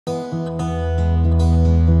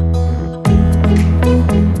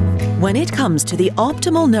When it comes to the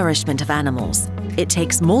optimal nourishment of animals, it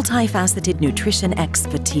takes multifaceted nutrition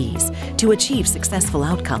expertise to achieve successful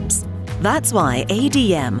outcomes. That's why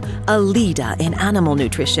ADM, a leader in animal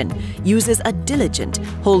nutrition, uses a diligent,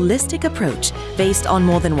 holistic approach based on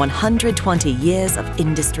more than 120 years of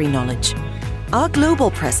industry knowledge. Our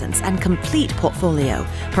global presence and complete portfolio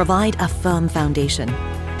provide a firm foundation,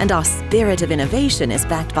 and our spirit of innovation is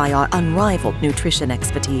backed by our unrivaled nutrition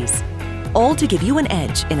expertise, all to give you an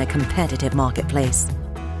edge in a competitive marketplace.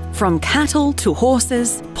 From cattle to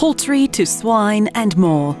horses, poultry to swine and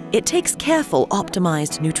more, it takes careful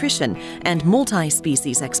optimized nutrition and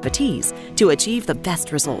multi-species expertise to achieve the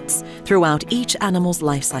best results throughout each animal's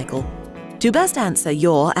life cycle. To best answer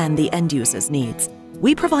your and the end user's needs,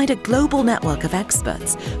 we provide a global network of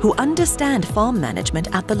experts who understand farm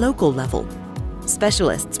management at the local level,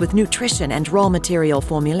 specialists with nutrition and raw material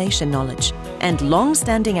formulation knowledge, and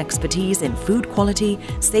long-standing expertise in food quality,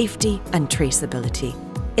 safety, and traceability.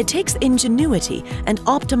 It takes ingenuity and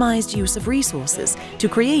optimized use of resources to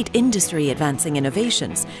create industry-advancing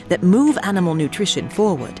innovations that move animal nutrition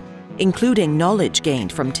forward, including knowledge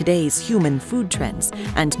gained from today's human food trends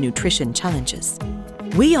and nutrition challenges.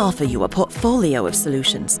 We offer you a portfolio of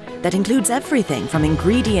solutions that includes everything from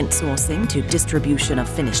ingredient sourcing to distribution of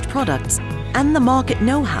finished products, and the market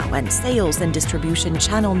know-how and sales and distribution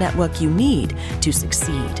channel network you need to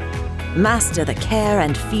succeed. Master the care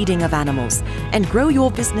and feeding of animals and grow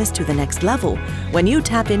your business to the next level when you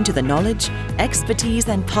tap into the knowledge, expertise,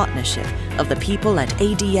 and partnership of the people at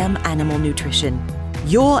ADM Animal Nutrition.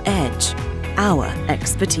 Your edge, our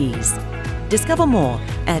expertise. Discover more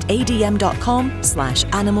at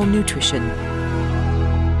adm.com/animalnutrition.